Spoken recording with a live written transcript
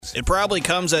It probably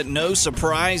comes at no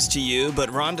surprise to you, but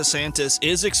Ron DeSantis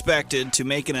is expected to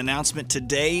make an announcement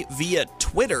today via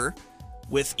Twitter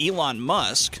with Elon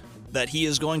Musk that he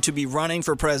is going to be running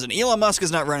for president. Elon Musk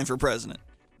is not running for president.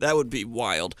 That would be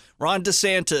wild. Ron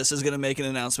DeSantis is going to make an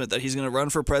announcement that he's going to run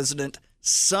for president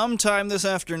sometime this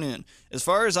afternoon. As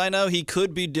far as I know, he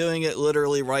could be doing it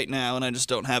literally right now, and I just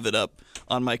don't have it up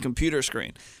on my computer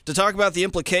screen. To talk about the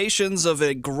implications of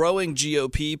a growing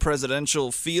GOP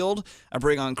presidential field, I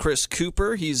bring on Chris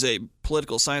Cooper. He's a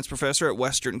political science professor at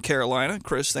Western Carolina.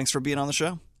 Chris, thanks for being on the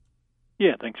show.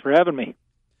 Yeah, thanks for having me.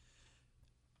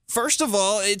 First of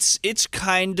all, it's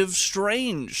kind of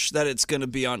strange that it's going to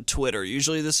be on Twitter.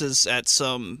 Usually this is at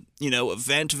some,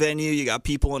 event venue. You got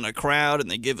people in a crowd and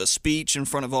they give a speech in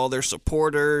front of all their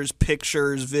supporters,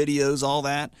 pictures, videos, all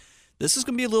that. This is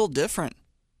going to be a little different.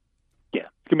 Yeah,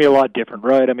 it's going to be a lot different,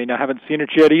 right? I mean, I haven't seen it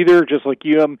yet either. Just like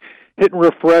you, I'm hitting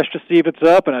refresh to see if it's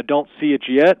up, and I don't see it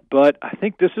yet. But I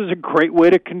think this is a great way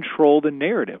to control the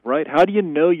narrative, right? How do you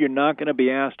know you're not going to be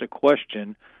asked a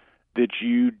question that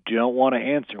you don't want to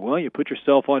answer? Well, you put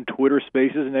yourself on Twitter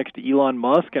Spaces next to Elon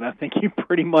Musk, and I think you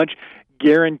pretty much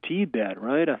guaranteed that,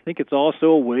 right? I think it's also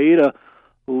a way to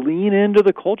lean into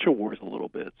the culture wars a little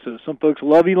bit. So some folks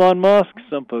love Elon Musk,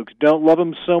 some folks don't love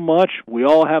him so much. We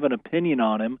all have an opinion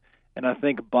on him, and I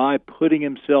think by putting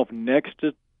himself next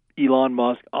to Elon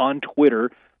Musk on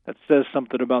Twitter, that says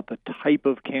something about the type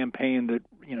of campaign that,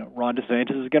 Ron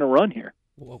DeSantis is going to run here.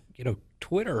 Well,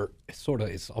 Twitter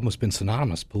it's almost been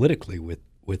synonymous politically with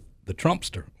the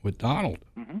Trumpster, with Donald.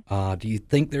 Mm-hmm. Do you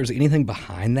think there's anything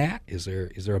behind that? Is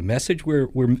there a message where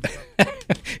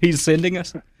he's sending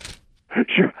us?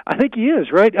 Sure. I think he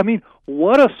is, right? I mean,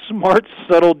 what a smart,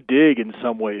 subtle dig in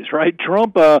some ways, right?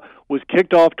 Trump was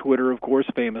kicked off Twitter, of course,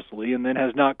 famously, and then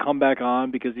has not come back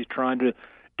on because he's trying to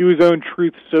do his own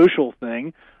Truth Social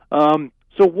thing.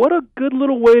 So what a good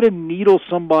little way to needle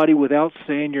somebody without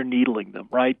saying you're needling them,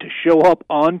 right? To show up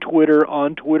on Twitter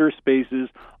Spaces,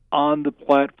 on the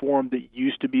platform that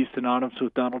used to be synonymous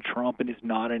with Donald Trump and is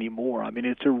not anymore. I mean,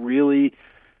 it's a really,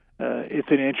 it's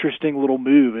an interesting little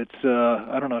move. It's,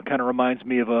 I don't know, it kind of reminds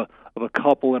me of a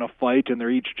couple in a fight, and they're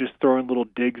each just throwing little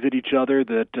digs at each other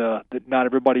that not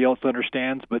everybody else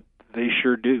understands, but they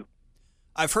sure do.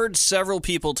 I've heard several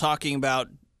people talking about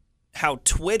how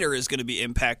Twitter is going to be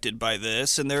impacted by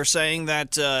this, and they're saying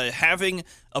that having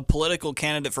a political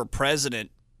candidate for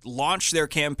president launch their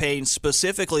campaign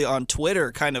specifically on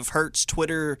Twitter kind of hurts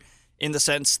Twitter in the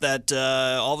sense that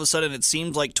all of a sudden it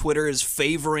seems like Twitter is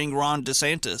favoring Ron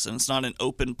DeSantis, and it's not an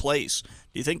open place. Do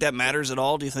you think that matters at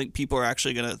all? Do you think people are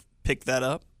actually going to pick that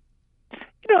up?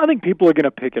 I think people are going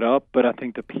to pick it up, but I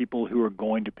think the people who are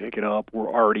going to pick it up were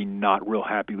already not real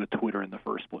happy with Twitter in the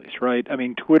first place, right? I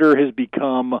mean, Twitter has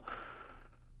become,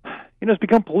 it's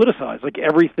become politicized like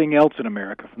everything else in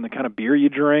America, from the kind of beer you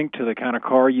drink to the kind of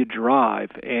car you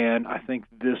drive, and I think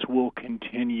this will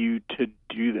continue to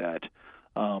do that.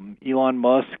 Elon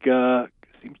Musk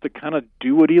seems to kind of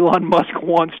do what Elon Musk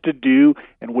wants to do,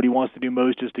 and what he wants to do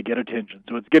most is to get attention.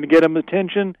 So it's going to get him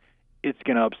attention. It's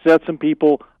going to upset some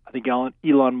people. I think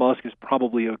Elon Musk is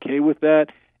probably okay with that.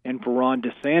 And for Ron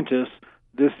DeSantis,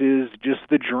 this is just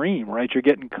the dream, right? You're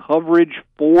getting coverage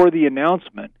for the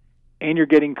announcement, and you're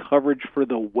getting coverage for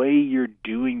the way you're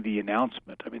doing the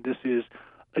announcement. I mean, this is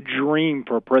a dream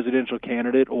for a presidential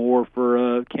candidate or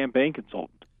for a campaign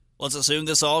consultant. Let's assume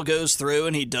this all goes through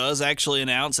and he does actually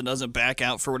announce and doesn't back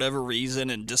out for whatever reason,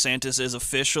 and DeSantis is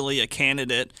officially a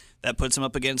candidate. That puts him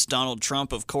up against Donald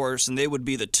Trump, of course, and they would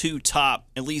be the two top,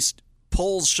 at least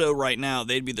polls show right now,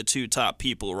 they'd be the two top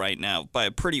people right now by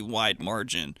a pretty wide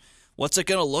margin. What's it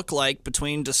going to look like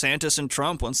between DeSantis and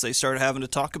Trump once they start having to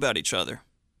talk about each other?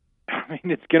 I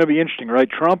mean, it's going to be interesting, right?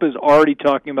 Trump is already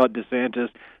talking about DeSantis,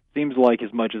 seems like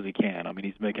as much as he can. I mean,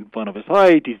 he's making fun of his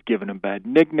height, he's giving him bad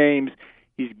nicknames,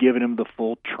 he's giving him the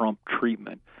full Trump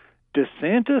treatment.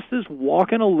 DeSantis is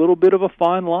walking a little bit of a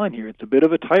fine line here. It's a bit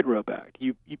of a tightrope act.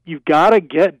 You've got to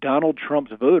get Donald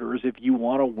Trump's voters if you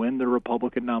want to win the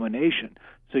Republican nomination.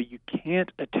 So you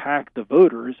can't attack the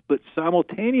voters, but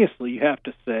simultaneously you have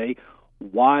to say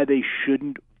why they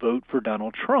shouldn't vote for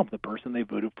Donald Trump, the person they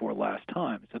voted for last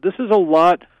time. So this is a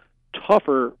lot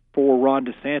tougher for Ron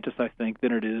DeSantis, I think,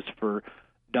 than it is for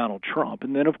Donald Trump.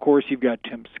 And then, of course, you've got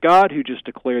Tim Scott, who just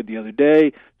declared the other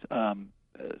day,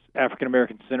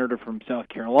 African-American senator from South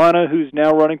Carolina, who's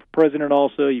now running for president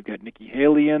also. You've got Nikki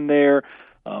Haley in there.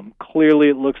 Clearly,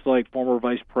 it looks like former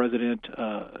Vice President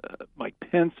Mike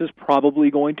Pence is probably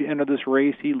going to enter this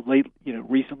race. He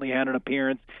recently had an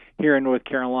appearance here in North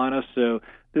Carolina. So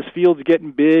this field's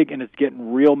getting big, and it's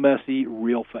getting real messy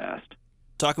real fast.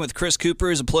 Talking with Chris Cooper,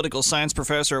 who's a political science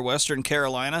professor at Western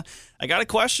Carolina. I got a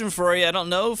question for you. I don't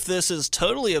know if this is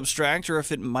totally abstract or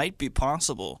if it might be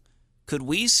possible. Could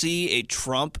we see a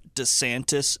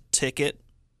Trump-DeSantis ticket?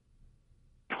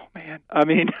 Oh, man. I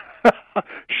mean,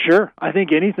 sure. I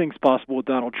think anything's possible with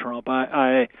Donald Trump.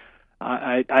 I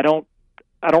don't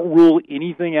rule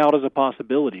anything out as a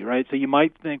possibility, right? So you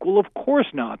might think, well, of course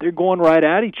not. They're going right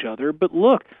at each other. But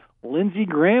look, Lindsey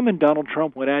Graham and Donald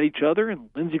Trump went at each other, and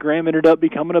Lindsey Graham ended up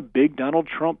becoming a big Donald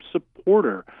Trump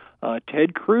supporter.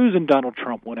 Ted Cruz and Donald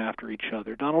Trump went after each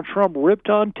other. Donald Trump ripped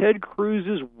on Ted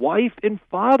Cruz's wife and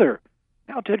father.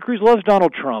 Now Ted Cruz loves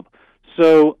Donald Trump.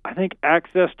 So I think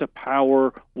access to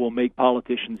power will make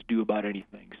politicians do about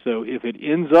anything. So if it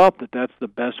ends up that that's the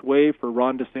best way for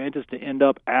Ron DeSantis to end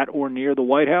up at or near the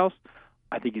White House,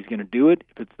 I think he's going to do it.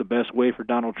 If it's the best way for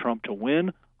Donald Trump to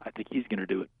win, I think he's going to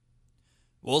do it.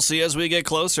 We'll see as we get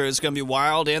closer. It's going to be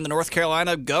wild, and the North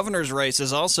Carolina governor's race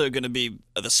is also going to be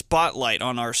the spotlight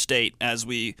on our state as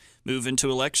we move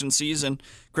into election season.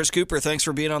 Chris Cooper, thanks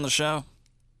for being on the show.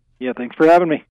 Yeah, thanks for having me.